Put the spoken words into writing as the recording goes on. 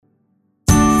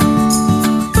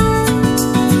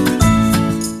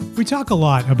We talk a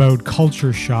lot about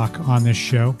culture shock on this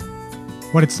show.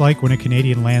 What it's like when a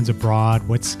Canadian lands abroad,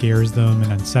 what scares them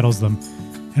and unsettles them,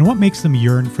 and what makes them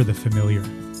yearn for the familiar.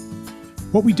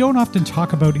 What we don't often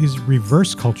talk about is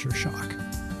reverse culture shock.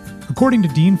 According to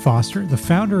Dean Foster, the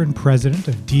founder and president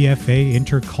of DFA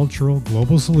Intercultural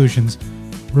Global Solutions,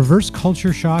 reverse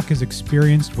culture shock is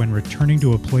experienced when returning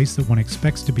to a place that one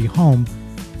expects to be home,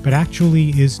 but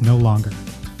actually is no longer.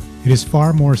 It is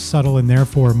far more subtle and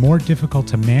therefore more difficult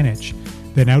to manage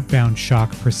than outbound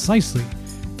shock precisely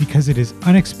because it is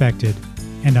unexpected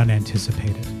and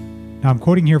unanticipated. Now, I'm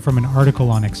quoting here from an article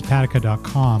on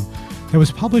expatica.com that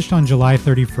was published on July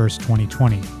 31st,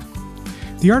 2020.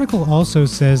 The article also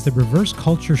says that reverse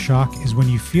culture shock is when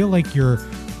you feel like you're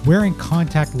wearing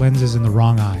contact lenses in the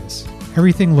wrong eyes.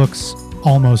 Everything looks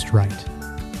almost right.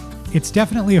 It's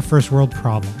definitely a first world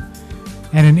problem,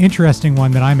 and an interesting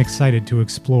one that I'm excited to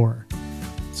explore.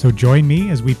 So join me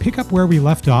as we pick up where we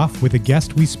left off with a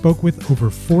guest we spoke with over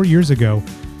 4 years ago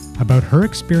about her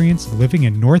experience living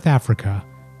in North Africa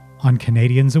on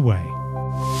Canadians Away.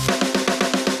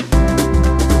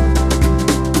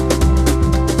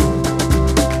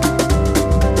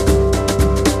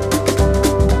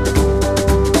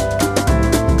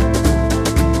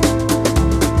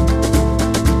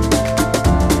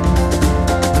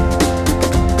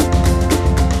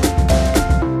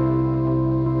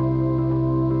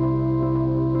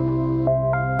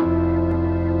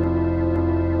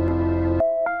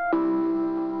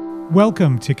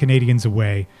 Welcome to Canadians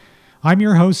Away. I'm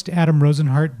your host, Adam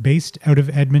Rosenhart, based out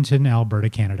of Edmonton, Alberta,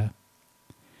 Canada.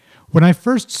 When I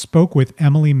first spoke with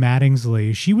Emily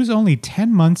Mattingsley, she was only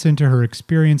 10 months into her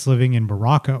experience living in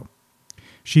Morocco.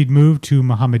 She'd moved to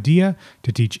Mohammedia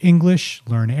to teach English,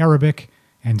 learn Arabic,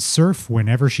 and surf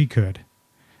whenever she could.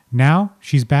 Now,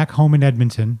 she's back home in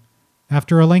Edmonton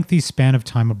after a lengthy span of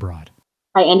time abroad.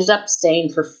 I ended up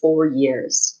staying for 4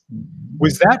 years.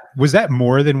 Was that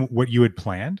more than what you had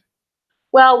planned?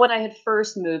 Well, when I had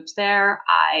first moved there,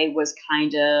 I was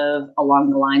kind of along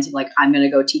the lines of like, I'm going to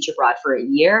go teach abroad for a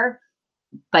year.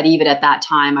 But even at that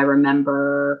time, I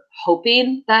remember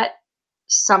hoping that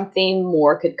something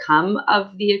more could come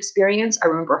of the experience. I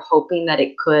remember hoping that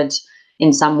it could,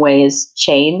 in some ways,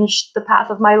 change the path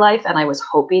of my life. And I was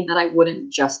hoping that I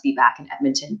wouldn't just be back in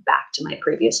Edmonton, back to my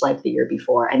previous life the year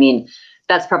before. I mean,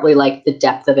 that's probably like the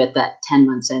depth of it that 10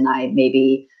 months in, I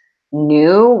maybe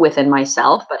knew within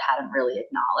myself, but hadn't really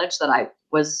acknowledged that I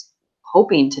was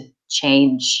hoping to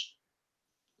change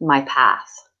my path.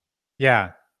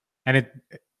 Yeah. And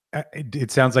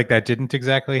it sounds like that didn't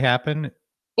exactly happen.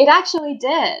 It actually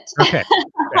did. Okay.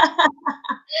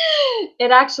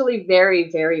 It actually very,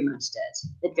 very much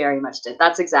did. It very much did.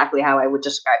 That's exactly how I would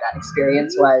describe that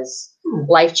experience. Was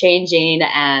life-changing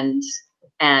and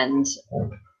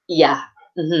yeah.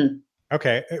 Mm-hmm.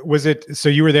 Okay. Was it, so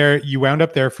you were there, you wound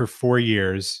up there for 4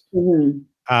 years.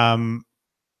 Mm-hmm.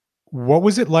 What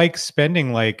was it like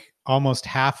spending like almost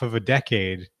half of a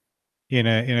decade in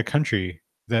a country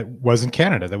that wasn't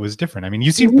Canada, that was different? I mean,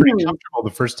 you seemed pretty comfortable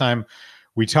the first time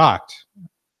we talked.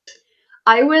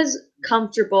 I was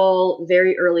comfortable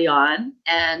very early on,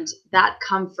 and that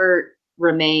comfort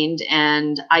remained,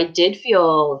 and I did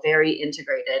feel very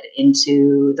integrated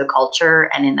into the culture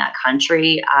and in that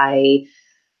country.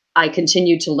 I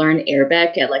continued to learn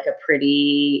Arabic at like a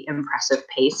pretty impressive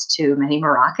pace to many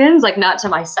Moroccans, like not to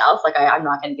myself, like I'm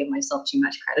not going to give myself too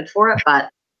much credit for it, but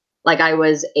like I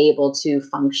was able to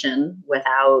function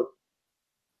without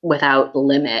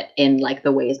limit in like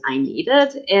the ways I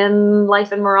needed in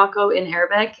life in Morocco in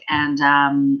Arabic. And I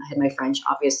had my French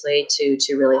obviously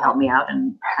to really help me out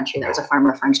in a country that was a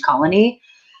former French colony.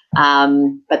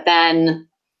 But then,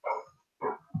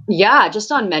 yeah,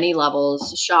 just on many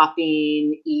levels,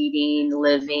 shopping, eating,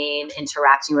 living,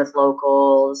 interacting with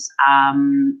locals,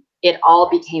 it all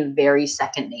became very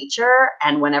second nature.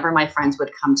 And whenever my friends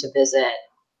would come to visit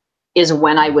is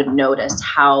when I would notice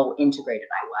how integrated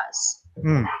I was.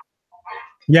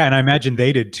 Yeah, and I imagine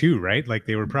they did too, right? Like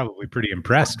they were probably pretty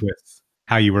impressed with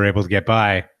how you were able to get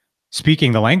by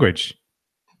speaking the language.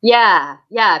 Yeah.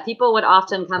 People would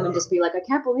often come and just be like, I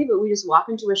can't believe it. We just walk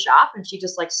into a shop and she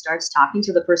just like starts talking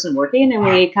to the person working and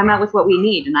we come out with what we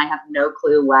need. And I have no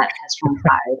clue what has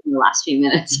transpired in the last few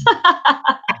minutes.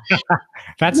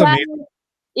 That's amazing.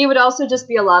 It would also just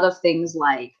be a lot of things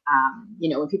like,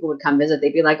 when people would come visit,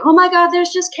 they'd be like, oh my God,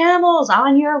 there's just camels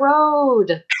on your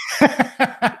road.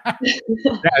 Yeah,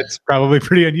 it's probably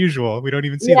pretty unusual. We don't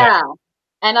even see that.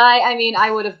 And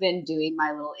I would have been doing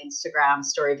my little Instagram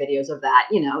story videos of that,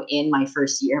 in my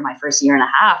first year and a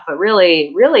half. But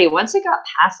really, once it got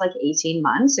past like 18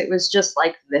 months, it was just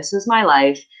like, this is my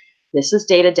life. this is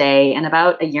day to day. And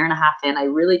about a year and a half in, I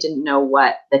really didn't know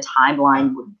what the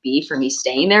timeline would be for me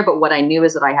staying there. But what I knew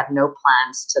is that I had no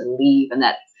plans to leave, and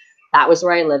that that was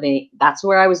where I living. That's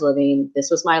where I was living. This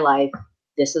was my life.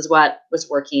 This is what was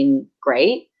working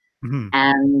great. Hmm.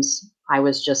 And I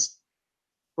was just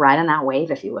riding that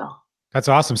wave, if you will. That's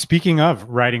awesome. Speaking of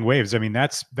riding waves, I mean,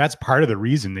 that's part of the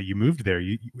reason that you moved there.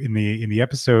 You in the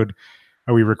episode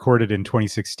we recorded in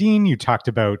 2016, you talked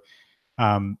about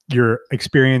your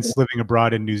experience living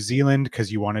abroad in New Zealand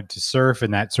because you wanted to surf,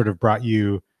 and that sort of brought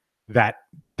you that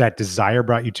desire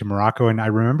brought you to Morocco. And I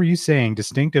remember you saying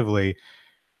distinctively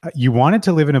you wanted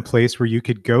to live in a place where you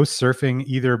could go surfing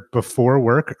either before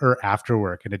work or after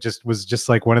work, and it just was just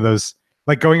like one of those,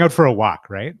 like going out for a walk,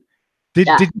 right?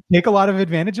 Yeah. Did you take a lot of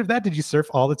advantage of that? Did you surf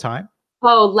all the time?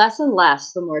 Oh, less and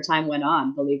less the more time went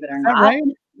on, believe it or Is that not. right?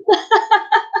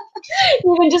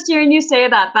 Even just hearing you say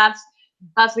that,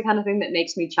 that's the kind of thing that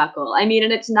makes me chuckle. I mean,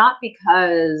 and it's not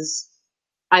because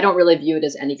I don't really view it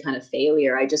as any kind of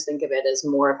failure. I just think of it as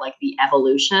more of like the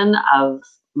evolution of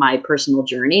my personal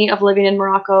journey of living in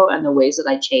Morocco, and the ways that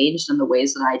I changed, and the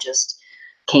ways that I just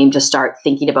came to start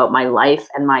thinking about my life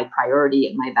and my priority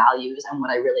and my values and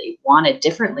what I really wanted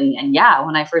differently. And yeah,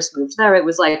 when I first moved there, it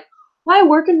was like, why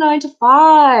work a 9 to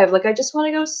 5? Like, I just want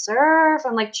to go surf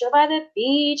and like chill by the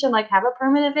beach and like have a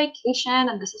permanent vacation.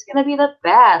 And this is going to be the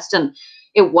best. And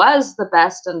it was the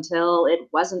best until it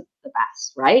wasn't the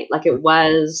best, right? Like, it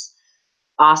was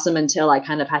awesome until I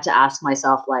kind of had to ask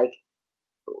myself, like,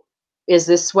 is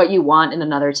this what you want in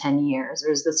another 10 years?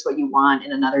 Or is this what you want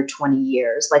in another 20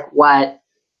 years? Like, what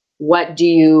do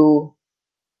you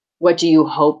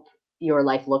hope your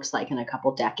life looks like in a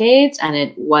couple decades? And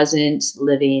it wasn't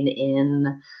living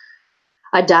in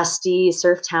a dusty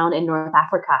surf town in North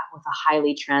Africa with a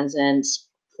highly transient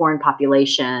foreign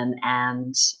population.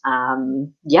 And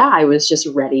yeah, I was just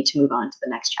ready to move on to the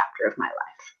next chapter of my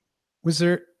life. Was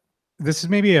there, this is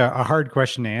maybe a hard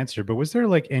question to answer, but was there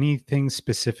like anything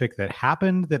specific that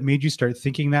happened that made you start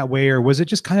thinking that way? Or was it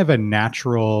just kind of a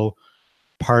natural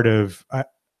part of, I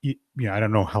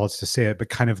don't know how else to say it, but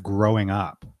kind of growing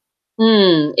up?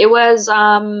 It was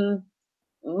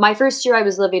my first year I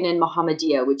was living in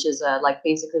Mohammedia, which is like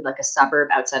basically like a suburb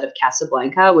outside of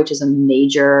Casablanca, which is a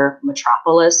major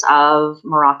metropolis of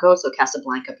Morocco. So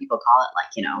Casablanca, people call it like,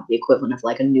 the equivalent of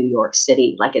like a New York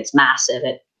City. Like, it's massive.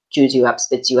 It chews you up,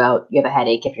 spits you out. You have a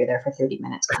headache if you're there for 30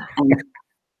 minutes kind of thing.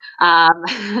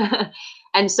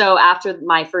 And so after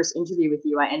my first interview with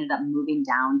you, I ended up moving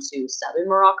down to southern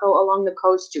Morocco along the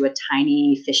coast to a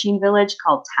tiny fishing village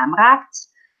called Tamraght,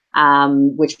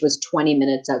 which was 20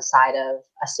 minutes outside of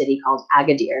a city called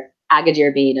Agadir.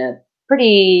 Agadir being a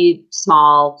pretty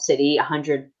small city,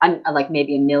 like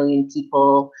maybe 1 million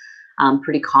people,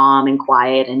 pretty calm and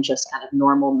quiet, and just kind of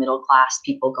normal middle class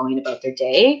people going about their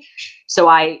day. So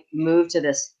I moved to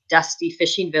this dusty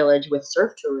fishing village with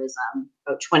surf tourism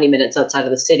about 20 minutes outside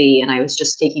of the city. And I was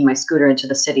just taking my scooter into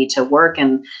the city to work.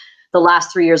 And the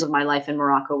last 3 years of my life in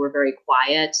Morocco were very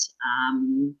quiet,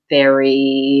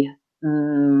 very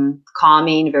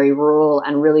calming, very rural,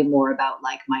 and really more about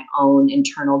like my own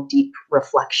internal deep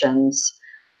reflections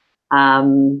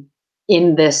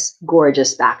in this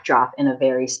gorgeous backdrop in a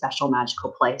very special,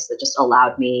 magical place that just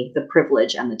allowed me the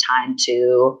privilege and the time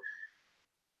to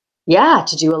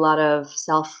do a lot of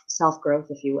self growth,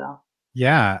 if you will.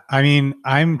 Yeah. I mean,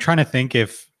 I'm trying to think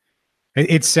if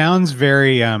it sounds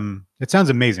very, it sounds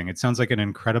amazing. It sounds like an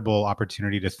incredible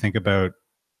opportunity to think about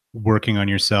working on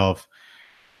yourself.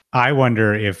 I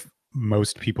wonder if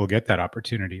most people get that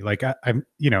opportunity. Like I'm,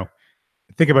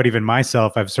 think about even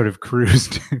myself. I've sort of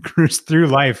cruised through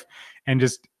life and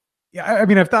just, yeah, I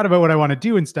mean, I've thought about what I want to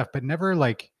do and stuff, but never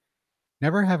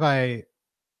have I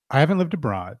haven't lived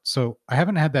abroad. So I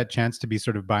haven't had that chance to be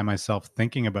sort of by myself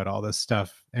thinking about all this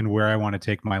stuff and where I want to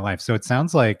take my life. So it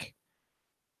sounds like,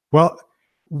 well,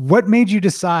 what made you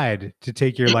decide to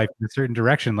take your life in a certain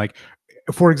direction? Like,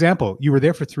 for example, you were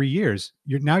there for 3 years.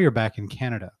 You're back in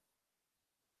Canada.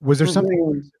 Was there something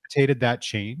that Mhm. precipitated that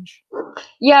change?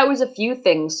 Yeah, it was a few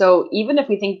things. So even if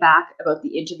we think back about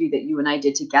the interview that you and I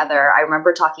did together, I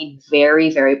remember talking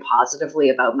very, very positively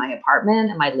about my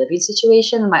apartment and my living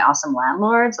situation and my awesome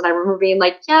landlords. And I remember being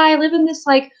like, yeah, I live in this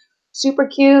like super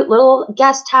cute little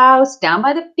guest house down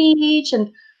by the beach.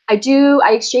 And I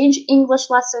exchange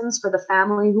English lessons for the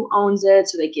family who owns it.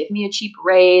 So they give me a cheap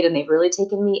rate, and they've really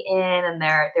taken me in, and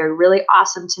they're really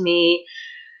awesome to me.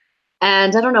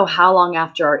 And I don't know how long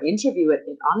after our interview, it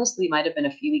honestly might have been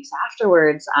a few weeks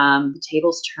afterwards, the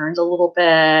tables turned a little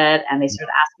bit and they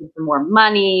started asking for more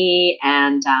money.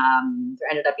 And there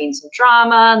ended up being some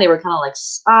drama. And they were kind of like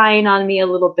spying on me a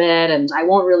little bit. And I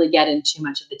won't really get into too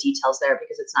much of the details there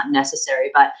because it's not necessary.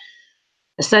 But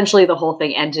essentially, the whole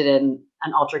thing ended in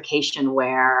an altercation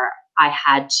where I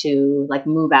had to like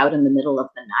move out in the middle of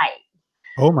the night.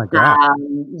 Oh my God.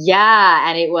 Yeah,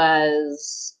 and it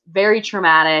was very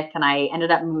traumatic. And I ended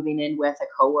up moving in with a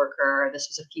coworker. This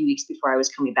was a few weeks before I was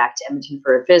coming back to Edmonton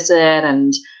for a visit,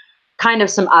 and kind of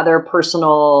some other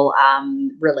personal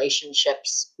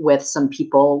relationships with some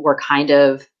people were kind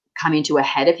of coming to a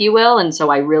head, if you will. And so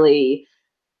I really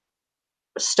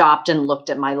stopped and looked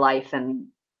at my life and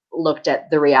looked at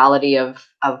the reality of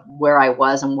where I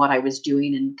was and what I was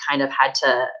doing, and kind of had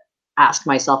to ask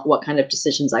myself what kind of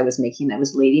decisions I was making that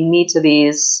was leading me to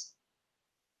these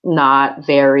not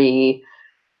very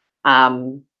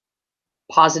um,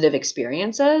 positive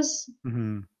experiences.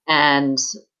 Hmm. And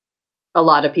a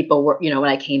lot of people were, when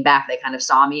I came back, they kind of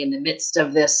saw me in the midst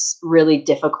of this really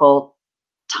difficult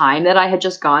time that I had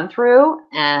just gone through.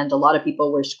 And a lot of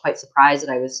people were quite surprised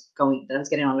that I was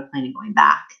getting on a plane and going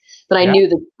back. But Yeah.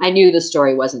 I knew the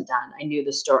story wasn't done. I knew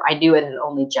it had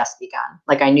only just begun.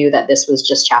 Like, I knew that this was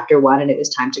just chapter one and it was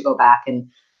time to go back and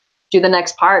do the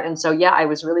next part. And so, yeah, I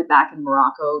was really back in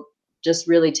Morocco, just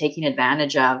really taking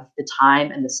advantage of the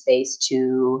time and the space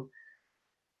to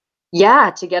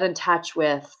get in touch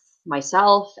with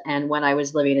myself. And when I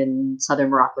was living in southern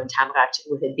Morocco in Tamrat,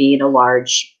 with it being a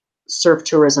large surf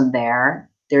tourism there,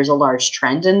 there's a large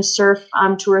trend in surf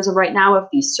tourism right now of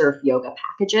these surf yoga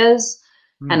packages.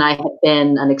 And Mm. I have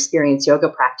been an experienced yoga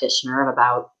practitioner of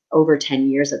about over 10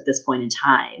 years at this point in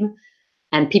time.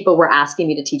 And people were asking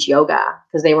me to teach yoga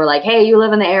because they were like, "Hey, you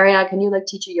live in the area. Can you like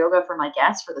teach a yoga for my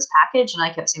guests for this package?" And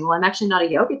I kept saying, "Well, I'm actually not a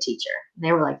yoga teacher." And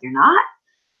they were like, "You're not?"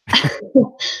 But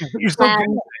you're so good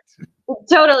And at it.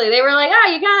 totally. They were like, "Oh,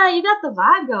 you got the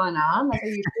vibe going on. Like, are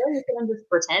you sure you can just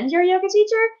pretend you're a yoga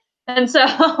teacher?" And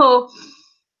so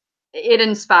it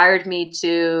inspired me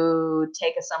to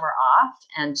take a summer off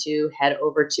and to head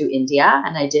over to India.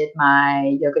 And I did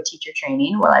my yoga teacher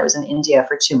training while I was in India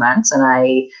for 2 months. And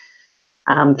I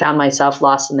found myself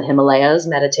lost in the Himalayas,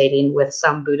 meditating with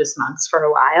some Buddhist monks for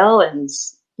a while, and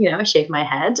I shaved my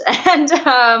head. And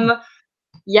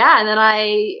yeah, and then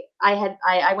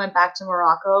I went back to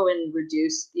Morocco and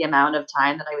reduced the amount of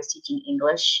time that I was teaching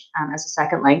English as a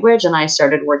second language, and I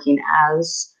started working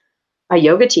as a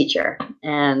yoga teacher.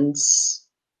 And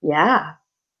yeah,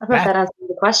 I thought That that answered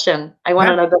the question. I that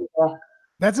wanted a bit of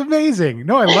that's amazing.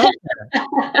 No, I love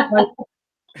that.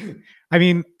 a I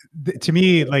mean, to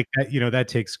me, like that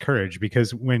takes courage,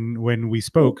 because when we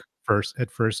spoke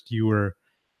at first, your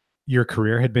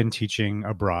career had been teaching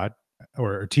abroad,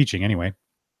 or teaching anyway,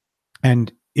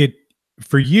 and it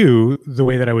for you, the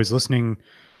way that I was listening,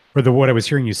 or what I was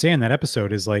hearing you say in that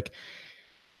episode, is like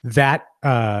that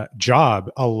job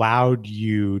allowed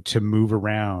you to move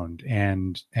around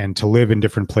and to live in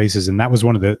different places, and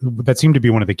that seemed to be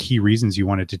one of the key reasons you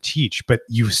wanted to teach. But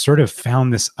you sort of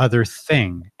found this other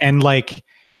thing, and like,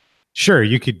 sure,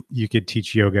 you could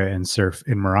teach yoga and surf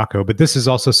in Morocco, but this is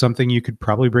also something you could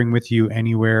probably bring with you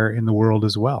anywhere in the world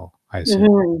as well, I assume.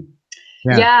 Mhm.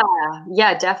 Yeah. Yeah,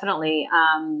 yeah, definitely.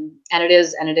 And it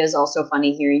is also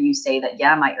funny hearing you say that.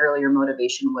 Yeah, my earlier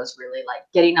motivation was really like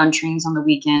getting on trains on the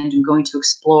weekend and going to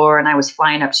explore. And I was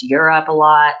flying up to Europe a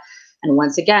lot. And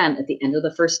once again, at the end of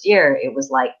the first year, it was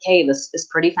like, "Hey, this is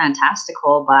pretty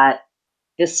fantastical, but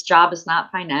this job is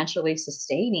not financially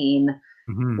sustaining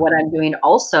Hmm. what I'm doing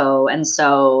also." And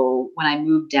so when I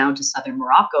moved down to southern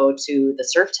Morocco to the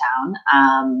surf town,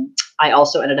 I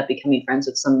also ended up becoming friends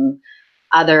with some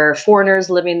other foreigners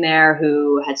living there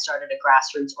who had started a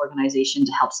grassroots organization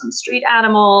to help some street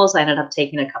animals. I ended up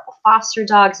taking a couple foster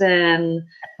dogs in,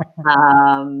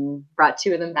 brought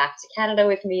two of them back to Canada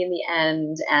with me in the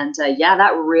end. And yeah,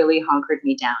 that really hunkered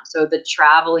me down. So the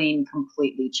traveling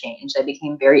completely changed. I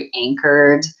became very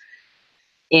anchored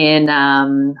in,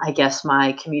 I guess,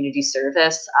 my community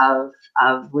service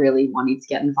of really wanting to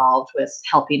get involved with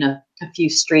helping a few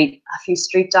street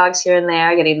dogs here and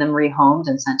there, getting them rehomed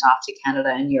and sent off to Canada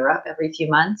and Europe every few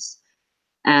months.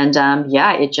 And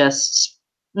yeah, it just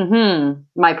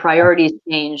my priorities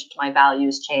changed, my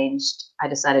values changed. I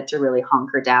decided to really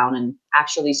hunker down and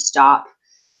actually stop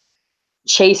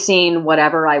chasing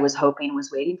whatever I was hoping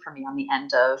was waiting for me on the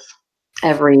end of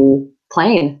every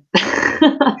plane.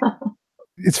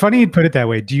 It's funny you'd put it that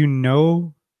way. Do you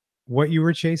know what you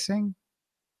were chasing?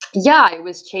 Yeah, I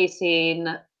was chasing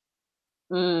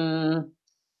mm,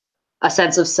 a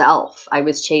sense of self. I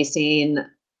was chasing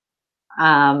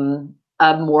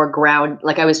a more ground,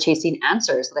 like I was chasing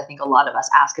answers that I think a lot of us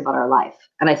ask about our life.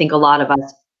 And I think a lot of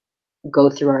us go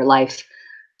through our life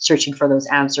searching for those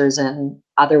answers in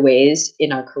other ways,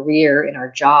 in our career, in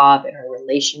our job, in our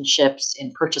relationships,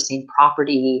 in purchasing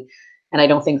property. And I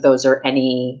don't think those are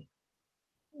any,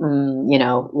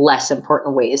 less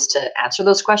important ways to answer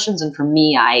those questions. And for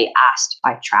me, I asked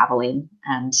by traveling,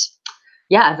 and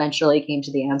yeah, eventually came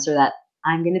to the answer that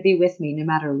I'm going to be with me no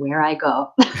matter where I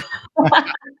go.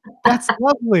 That's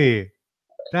lovely.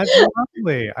 That's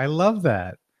lovely. I love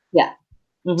that. Yeah.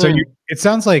 So Hmm. it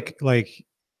sounds like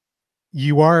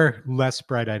you are less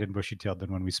bright-eyed and bushy-tailed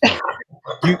than when we spoke.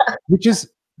 You, which is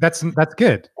that's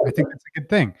good. I think that's a good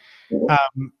thing.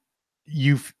 Um,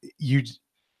 you've you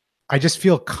I just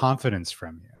feel confidence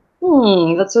from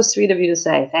you. That's so sweet of you to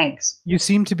say. Thanks. You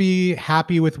seem to be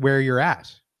happy with where you're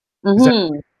at. Is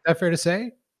Hmm. that fair to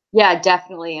say? Yeah,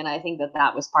 definitely. And I think that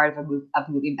that was part of a move of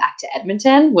moving back to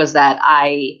Edmonton, was that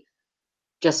I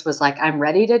just was like, I'm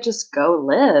ready to just go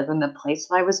live in the place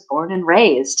that I was born and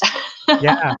raised.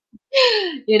 Yeah.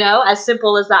 As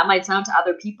simple as that might sound to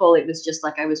other people, it was just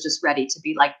like I was just ready to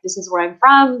be like, this is where I'm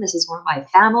from, this is where my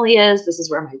family is, this is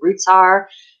where my roots are,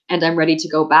 and I'm ready to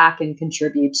go back and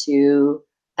contribute to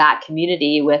that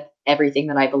community with everything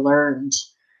that I've learned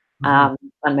Mhm.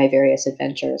 on my various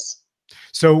adventures.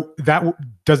 So that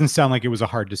doesn't sound like it was a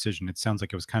hard decision. It sounds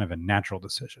like it was kind of a natural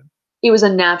decision. It was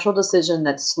a natural decision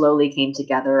that slowly came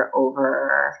together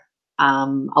over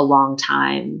a long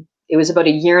time. It was about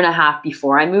a year and a half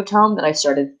before I moved home that I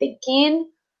started thinking,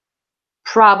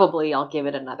 probably I'll give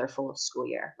it another full school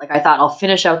year. Like I thought I'll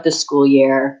finish out this school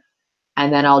year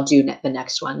and then I'll do the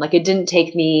next one. Like it didn't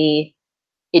take me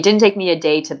a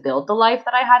day to build the life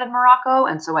that I had in Morocco,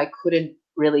 and so I couldn't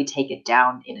really take it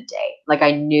down in a day. Like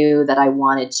I knew that I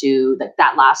wanted to, like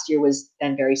that last year was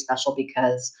then very special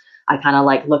because I kind of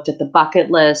like looked at the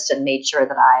bucket list and made sure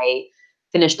that I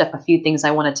finished up a few things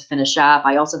I wanted to finish up.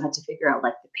 I also had to figure out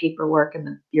like the paperwork and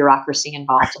the bureaucracy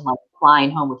involved in like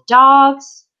flying home with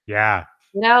dogs. Yeah.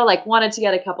 Like wanted to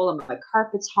get a couple of my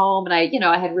carpets home, and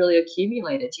I had really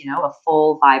accumulated, a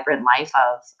full vibrant life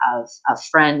of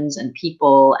friends and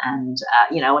people, and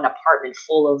an apartment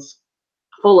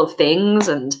full of things.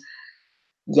 And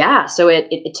yeah, so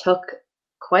it took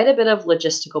quite a bit of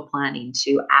logistical planning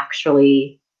to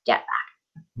actually get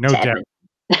back No to doubt.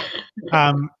 Edmonton.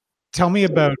 Um, tell me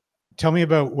about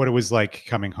what it was like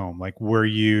coming home. Like,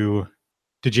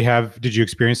 did you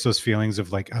experience those feelings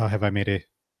of like, oh, have I made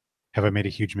a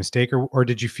huge mistake, or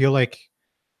did you feel like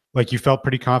you felt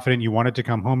pretty confident, you wanted to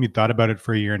come home, you thought about it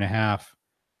for a year and a half?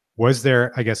 Was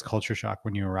there, I guess, culture shock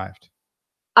when you arrived?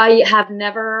 I have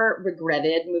never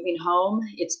regretted moving home.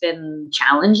 It's been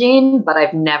challenging, but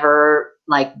I've never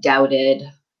like doubted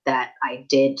that I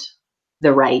did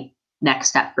the right next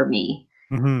step for me.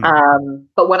 Hmm.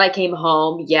 But when I came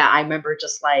home, yeah, I remember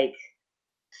just like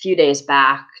a few days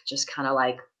back, just kind of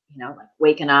like, like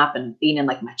waking up and being in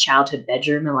like my childhood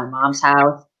bedroom in my mom's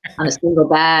house on a single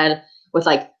bed with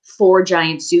like four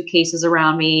giant suitcases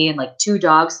around me and like two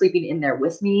dogs sleeping in there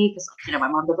with me because, my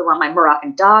mom doesn't want my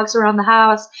Moroccan dogs around the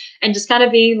house, and just kind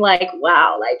of being like,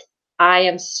 wow, like I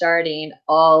am starting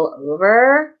all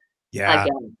over Yeah.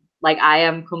 again. Like I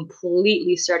am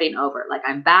completely starting over. Like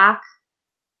I'm back.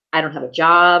 I don't have a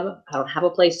job. I don't have a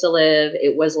place to live.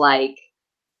 It was like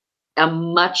a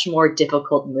much more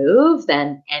difficult move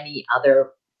than any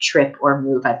other trip or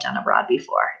move I've done abroad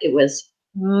before. It was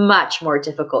much more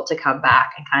difficult to come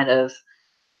back and kind of,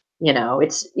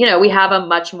 we have a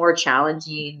much more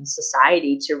challenging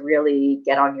society to really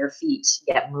get on your feet,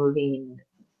 get moving,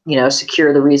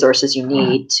 secure the resources you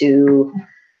need to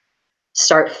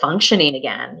start functioning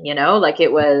again, like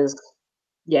it was,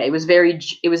 yeah, it was very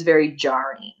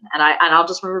jarring. And I'll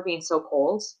just remember being so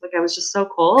cold. Like I was just so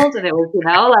cold, and it was,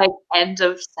 like end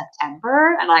of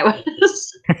September, and I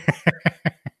was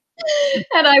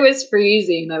and I was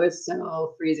freezing. I was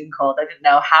so freezing cold. I didn't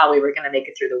know how we were going to make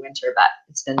it through the winter, but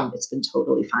it's been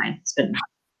totally fine. It's been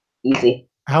easy.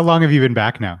 How long have you been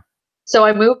back now? So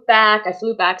I moved back. I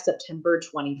flew back September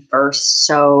 21st.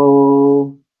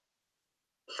 So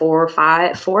 4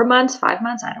 months, 5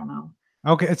 months. I don't know.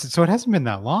 Okay, so it hasn't been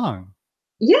that long.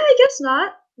 Yeah, I guess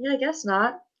not. Yeah, I guess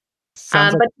not.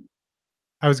 Sounds like But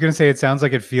I was gonna say it sounds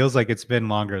like it feels like it's been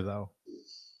longer though.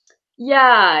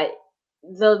 yeah,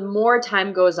 the more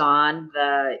time goes on,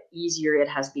 the easier it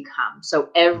has become. So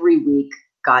every week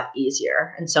got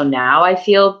easier. And so now I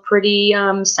feel pretty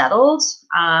settled.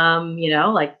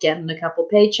 Like getting a couple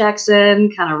paychecks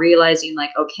in, kind of realizing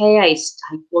like, okay, I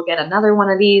will get another one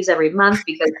of these every month,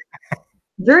 because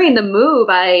during the move,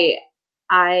 I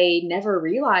never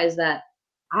realized that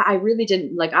I really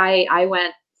didn't like, I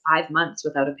went 5 months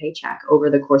without a paycheck over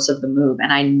the course of the move,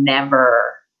 and I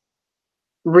never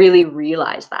really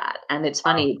realized that. And it's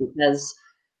Wow. funny because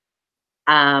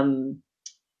um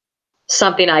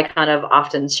something I kind of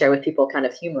often share with people kind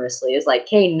of humorously is like,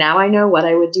 hey, now I know what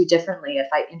I would do differently if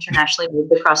I internationally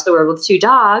moved across the world with 2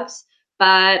 dogs,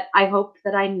 but I hope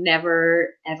that I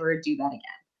never ever do that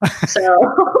again. So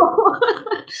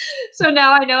so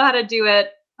now I know how to do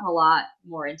it a lot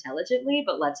more intelligently,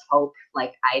 but let's hope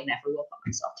like I never will put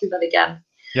myself through that again.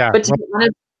 Yeah. But Well,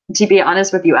 to be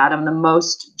honest with you, Adam, the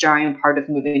most jarring part of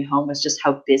moving home was just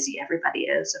how busy everybody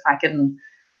is. If I can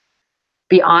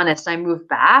be honest, I moved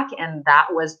back, and that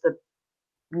was the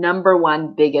number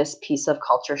one biggest piece of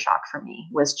culture shock for me,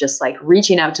 was just like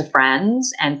reaching out to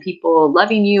friends and people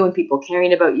loving you and people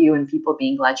caring about you and people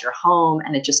being glad you're home,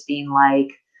 and it just being like,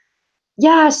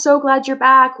 yeah, so glad you're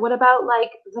back. What about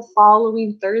like the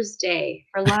following Thursday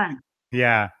for lunch?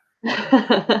 yeah.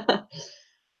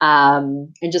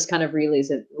 And just kind of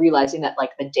realizing that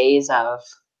like the days of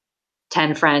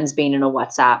 10 friends being in a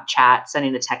WhatsApp chat,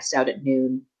 sending a text out at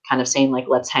noon, kind of saying like,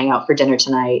 let's hang out for dinner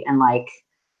tonight, and like,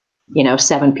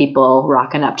 7 people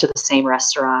rocking up to the same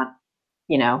restaurant,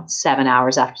 7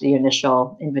 hours after the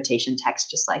initial invitation text,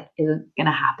 just like isn't going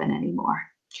to happen anymore.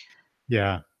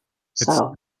 Yeah. It's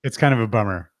So, it's kind of a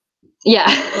bummer. yeah.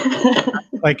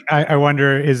 Like, I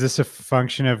wonder, is this a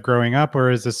function of growing up, or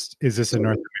is this a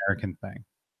North American thing?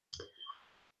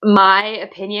 My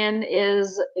opinion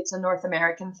is it's a North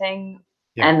American thing.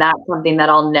 Yeah. And that's something that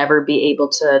I'll never be able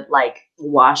to like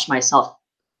wash myself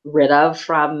rid of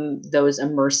from those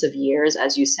immersive years,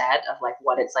 as you said, of like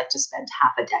what it's like to spend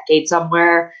half a decade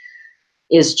somewhere,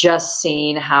 is just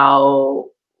seeing how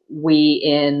we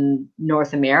in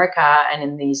North America and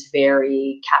in these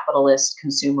very capitalist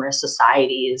consumerist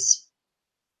societies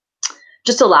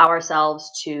just allow ourselves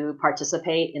to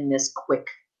participate in this quick,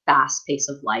 fast pace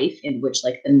of life in which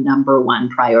like the number one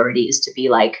priority is to be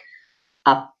like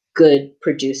a good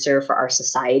producer for our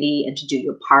society and to do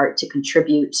your part to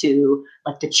contribute to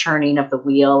like the churning of the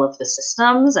wheel of the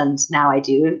systems. And now I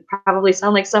do probably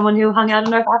sound like someone who hung out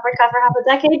in North Africa for half a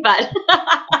decade, but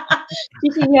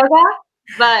teaching yoga.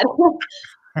 But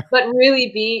but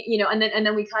really be, and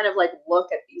then we kind of like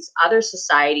look at these other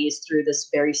societies through this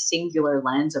very singular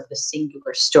lens of the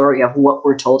singular story of what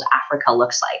we're told Africa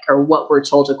looks like, or what we're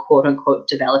told a quote unquote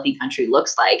developing country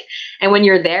looks like. And when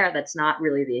you're there, that's not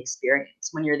really the experience.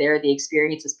 When you're there, the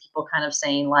experience is people kind of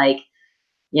saying like,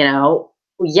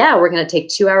 yeah, we're going to take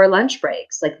 2-hour lunch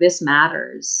breaks. Like this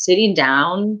matters. Sitting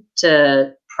down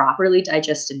to properly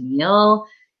digest a meal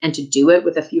and to do it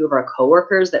with a few of our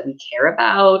coworkers that we care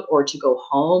about, or to go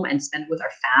home and spend with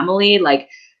our family. Like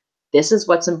this is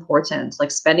what's important. Like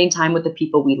spending time with the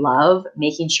people we love,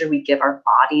 making sure we give our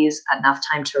bodies enough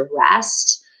time to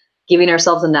rest, giving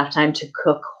ourselves enough time to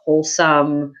cook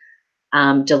wholesome,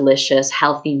 delicious,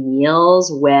 healthy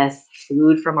meals with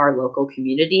food from our local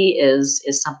community is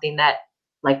something that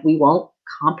like we won't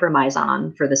compromise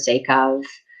on for the sake of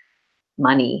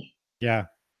money. Yeah.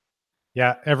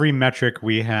 Yeah. Every metric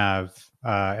we have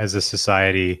as a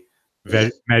society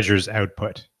measures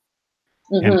output.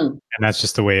 And Mm-hmm. and that's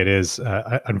just the way it is.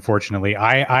 Unfortunately,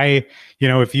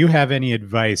 if you have any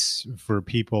advice for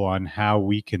people on how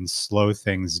we can slow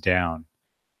things down,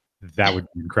 that would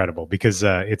be incredible, because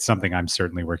it's something I'm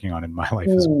certainly working on in my life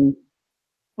as well.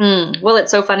 Mm. Well,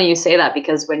 it's so funny you say that,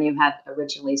 because when you had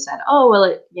originally said, "Oh, well,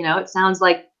 it sounds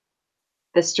like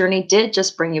this journey did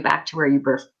just bring you back to where you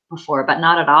were before," but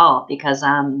not at all. Because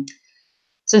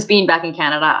since being back in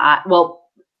Canada,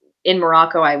 in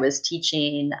Morocco, I was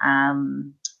teaching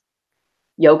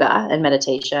yoga and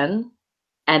meditation.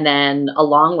 And then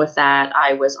along with that,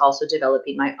 I was also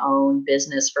developing my own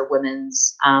business for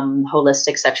women's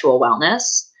holistic sexual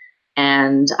wellness.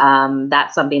 And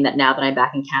that's something that now that I'm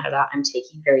back in Canada, I'm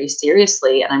taking very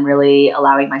seriously and I'm really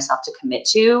allowing myself to commit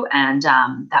to. And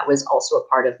that was also a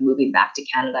part of moving back to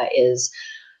Canada, is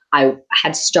I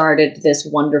had started this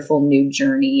wonderful new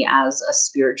journey as a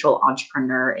spiritual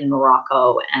entrepreneur in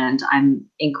Morocco, and I'm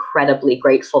incredibly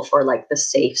grateful for like the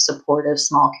safe, supportive,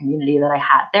 small community that I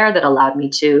had there that allowed me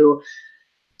to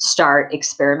start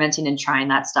experimenting and trying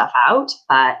that stuff out.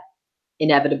 But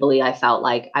inevitably, I felt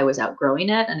like I was outgrowing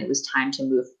it, and it was time to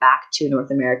move back to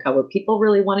North America, where people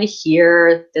really want to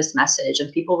hear this message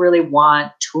and people really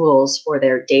want tools for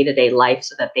their day-to-day life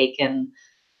so that they can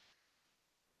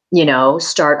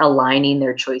start aligning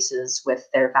their choices with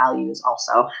their values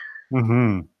also.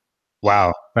 Hmm.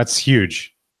 Wow, that's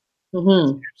huge.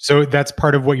 Mm-hmm. So that's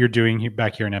part of what you're doing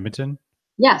back here in Edmonton?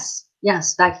 Yes.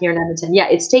 Yes, back here in Edmonton. Yeah,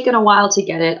 it's taken a while to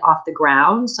get it off the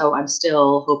ground, so I'm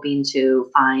still hoping to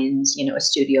find, a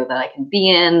studio that I can be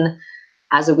in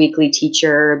as a weekly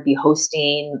teacher, be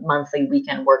hosting monthly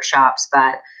weekend workshops,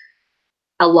 but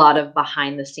a lot of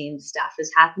behind the scenes stuff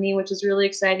is happening, which is really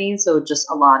exciting. So just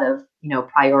a lot of,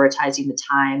 prioritizing the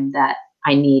time that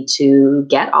I need to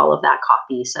get all of that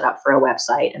copy set up for a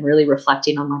website and really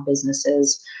reflecting on my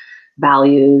business's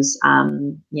values,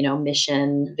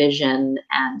 mission, vision,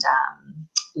 and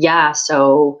yeah,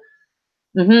 so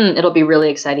it'll be really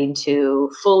exciting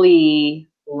to fully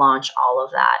launch all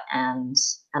of that and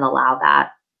allow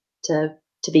that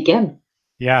to begin.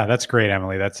 Yeah, that's great,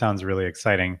 Emily. That sounds really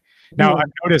exciting. Now, I've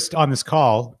Mhm. noticed on this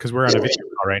call, because we're on a video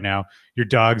call right now, your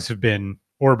dogs have been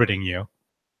orbiting you.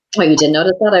 Oh, you did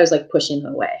notice that? I was like pushing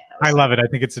them away. I I was like, love it. I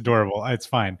think it's adorable. It's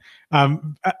fine.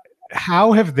 Um, uh,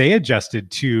 how have they adjusted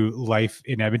to life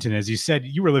in Edmonton? As you said,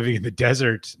 you were living in the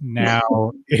desert.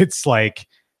 Now it's like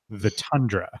the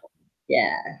tundra.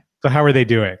 yeah. So how are they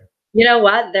doing? You know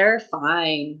what? They're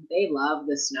fine. They love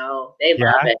the snow. They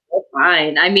love Yeah, it. They're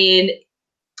fine. I mean,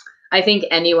 I think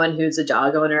anyone who's a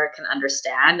dog owner can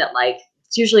understand that, like,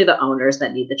 it's usually the owners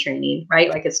that need the training, right?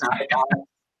 Like, it's not the dog.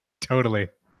 totally.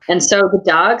 And so the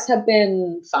dogs have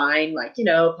been fine, like,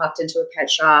 popped into a pet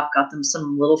shop, got them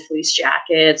some little fleece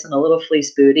jackets and a little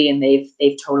fleece booty, and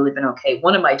they've totally been okay.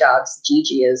 One of my dogs,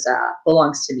 Gigi, is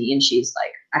belongs to me, and she's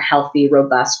like a healthy,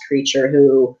 robust creature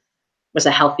who was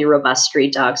a healthy, robust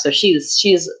street dog. So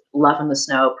she's loving the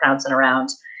snow, prancing around.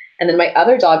 And then my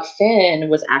other dog, Finn,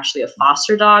 was actually a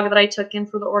foster dog that I took in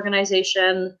for the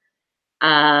organization.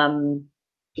 Um,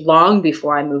 long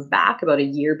before I moved back, about a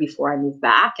year before I moved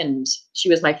back. And she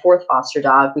was my fourth foster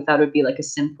dog. We thought it would be like a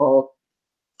simple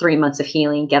 3 months of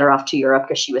healing, get her off to Europe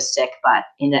because she was sick. But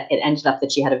it ended up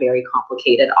that she had a very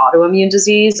complicated autoimmune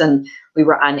disease, and we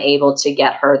were unable to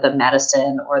get her the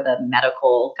medicine or the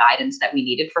medical guidance that we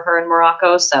needed for her in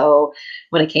Morocco. So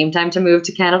when it came time to move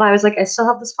to Canada, I was like, I still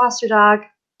have this foster dog.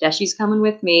 Deshi's coming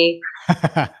with me.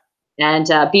 And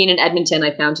being in Edmonton,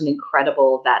 I found an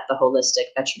incredible vet, the Holistic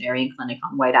Veterinarian Clinic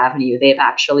on White Avenue. They've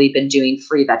actually been doing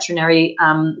free veterinary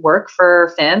work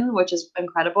for Finn, which is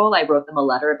incredible. I wrote them a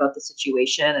letter about the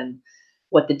situation and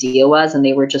what the deal was, and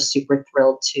they were just super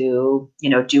thrilled to,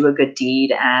 do a good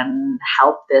deed and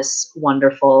help this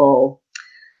wonderful,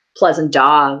 pleasant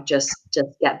dog just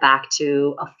get back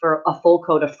to a full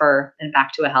coat of fur and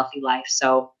back to a healthy life.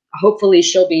 So hopefully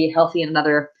she'll be healthy in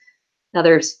another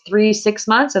 3 6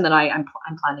 months, and then I'm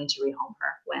planning to rehome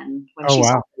her when Oh she's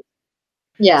wow. healthy.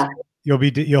 Yeah,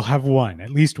 You'll have one, at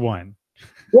least one.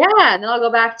 yeah, and then I'll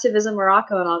go back to visit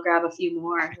Morocco, and I'll grab a few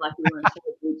more lucky ones to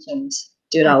the beach and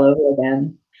do it all over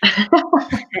again.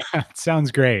 Sounds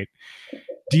great.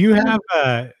 Do you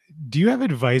have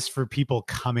advice for people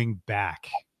coming back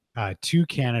to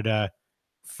Canada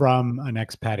from an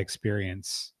expat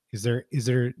experience? Is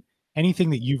there anything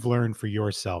that you've learned for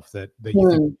yourself that you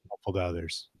think Hmm. is helpful to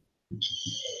others?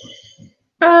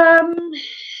 Um,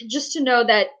 just to know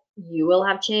that you will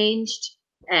have changed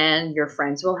and your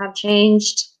friends will have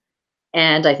changed.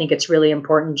 And I think it's really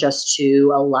important just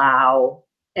to allow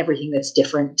everything that's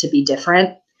different to be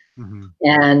different. Mhm.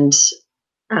 And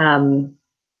um,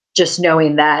 just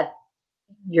knowing that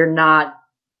you're not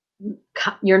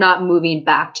you're not moving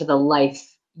back to the life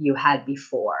you had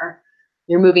before.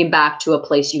 You're moving back to a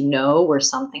place where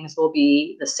some things will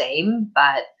be the same,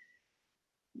 but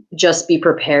just be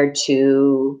prepared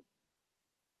to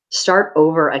start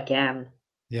over again.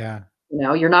 Yeah.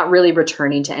 You're not really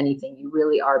returning to anything. You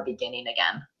really are beginning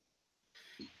again.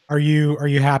 Are you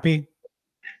happy?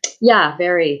 Yeah,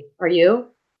 very. Are you?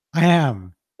 I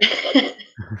am.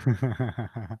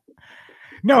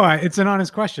 No, it's an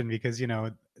honest question because,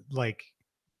 like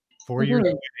 4 years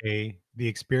Mhm, away, the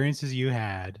experiences you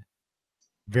had,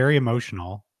 very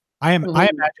emotional. I mhm,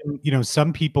 imagine,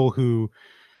 some people who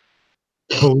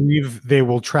believe they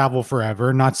will travel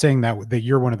forever, not saying that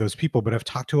you're one of those people, but I've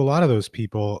talked to a lot of those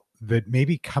people that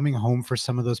maybe coming home for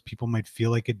some of those people might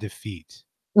feel like a defeat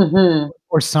mhm,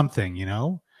 or something, you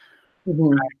know?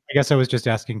 mhm, I guess I was just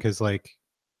asking because, like,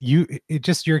 it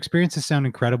just your experiences sound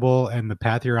incredible and the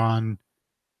path you're on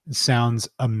sounds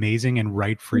amazing and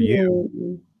right for you.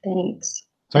 mhm. Thanks.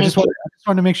 So I just Thank wanted you. I just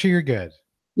wanted to make sure you're good.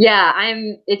 Yeah,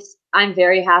 I'm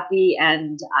very happy,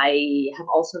 and I have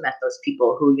also met those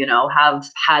people who, have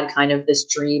had kind of this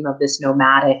dream of this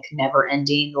nomadic,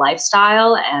 never-ending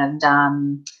lifestyle, and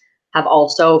have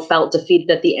also felt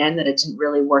defeated at the end that it didn't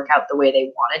really work out the way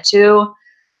they wanted to.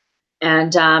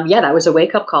 And yeah, that was a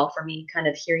wake-up call for me, kind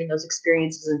of hearing those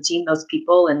experiences and seeing those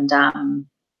people, and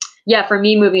Yeah, for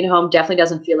me, moving home definitely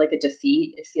doesn't feel like a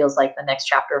defeat. It feels like the next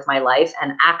chapter of my life.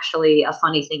 And actually, a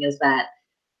funny thing is that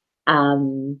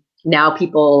now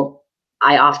people,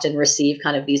 I often receive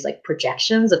kind of these like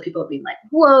projections of people being like,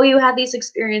 whoa, you had these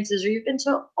experiences, or you've been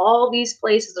to all these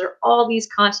places, or all these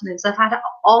continents. I've had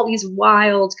all these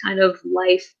wild kind of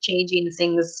life changing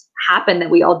things happen that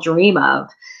we all dream of.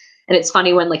 And it's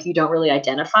funny when like you don't really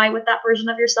identify with that version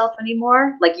of yourself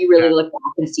anymore. Like you really look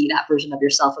back and see that version of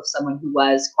yourself of someone who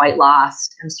was quite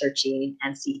lost and searching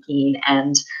and seeking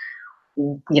and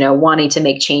wanting to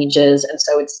make changes. And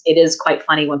so it is quite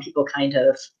funny when people kind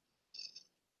of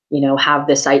have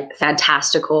this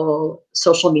fantastical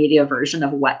social media version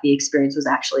of what the experience was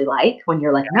actually like, when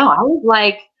you're like, no,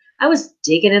 I was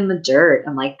digging in the dirt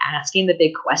and like asking the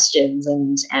big questions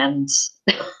and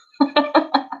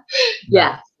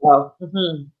yeah. So,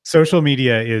 social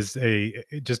media is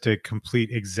just a complete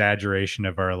exaggeration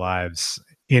of our lives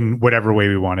in whatever way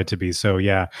we want it to be. So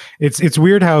yeah, it's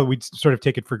weird how we sort of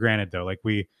take it for granted though. Like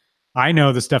I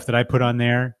know the stuff that I put on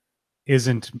there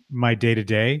isn't my day to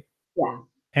day. Yeah.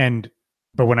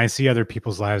 But when I see other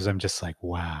people's lives, I'm just like,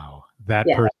 wow, that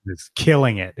person is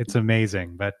killing it. It's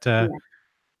amazing. But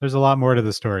there's a lot more to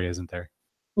the story, isn't there?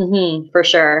 For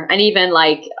sure. And even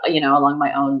like, along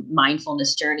my own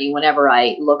mindfulness journey, whenever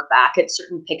I look back at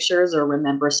certain pictures or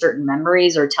remember certain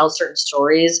memories or tell certain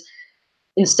stories,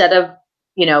 instead of,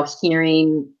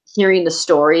 hearing the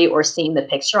story or seeing the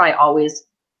picture, I always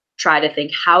try to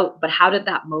think how did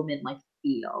that moment like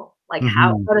feel? Like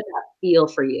how did that feel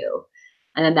for you?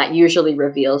 And then that usually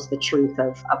reveals the truth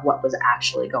of what was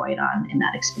actually going on in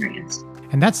that experience.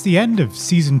 And that's the end of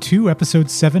Season 2, Episode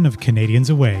 7 of Canadians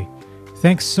Away.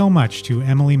 Thanks so much to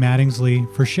Emily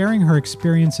Mattingsley for sharing her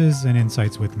experiences and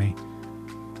insights with me.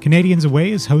 Canadians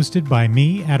Away is hosted by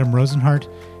me, Adam Rosenhart,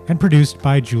 and produced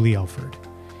by Julie Elford.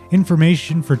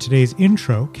 Information for today's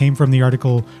intro came from the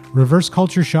article Reverse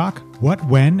Culture Shock, What,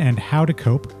 When, and How to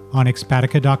Cope on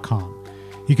expatica.com.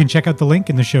 You can check out the link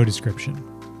in the show description.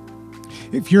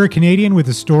 If you're a Canadian with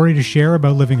a story to share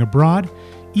about living abroad,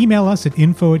 email us at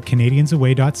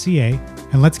info@canadiansaway.ca,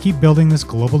 and let's keep building this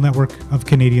global network of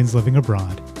Canadians living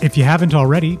abroad. If you haven't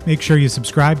already, make sure you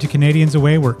subscribe to Canadians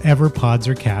Away wherever pods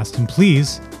are cast, and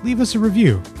please leave us a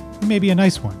review, maybe a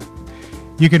nice one.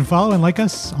 You can follow and like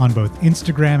us on both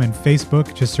Instagram and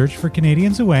Facebook. Just search for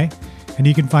Canadians Away, and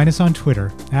you can find us on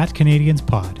Twitter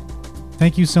 @CanadiansPod.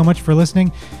 Thank you so much for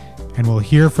listening, and we'll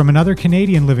hear from another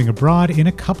Canadian living abroad in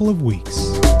a couple of weeks.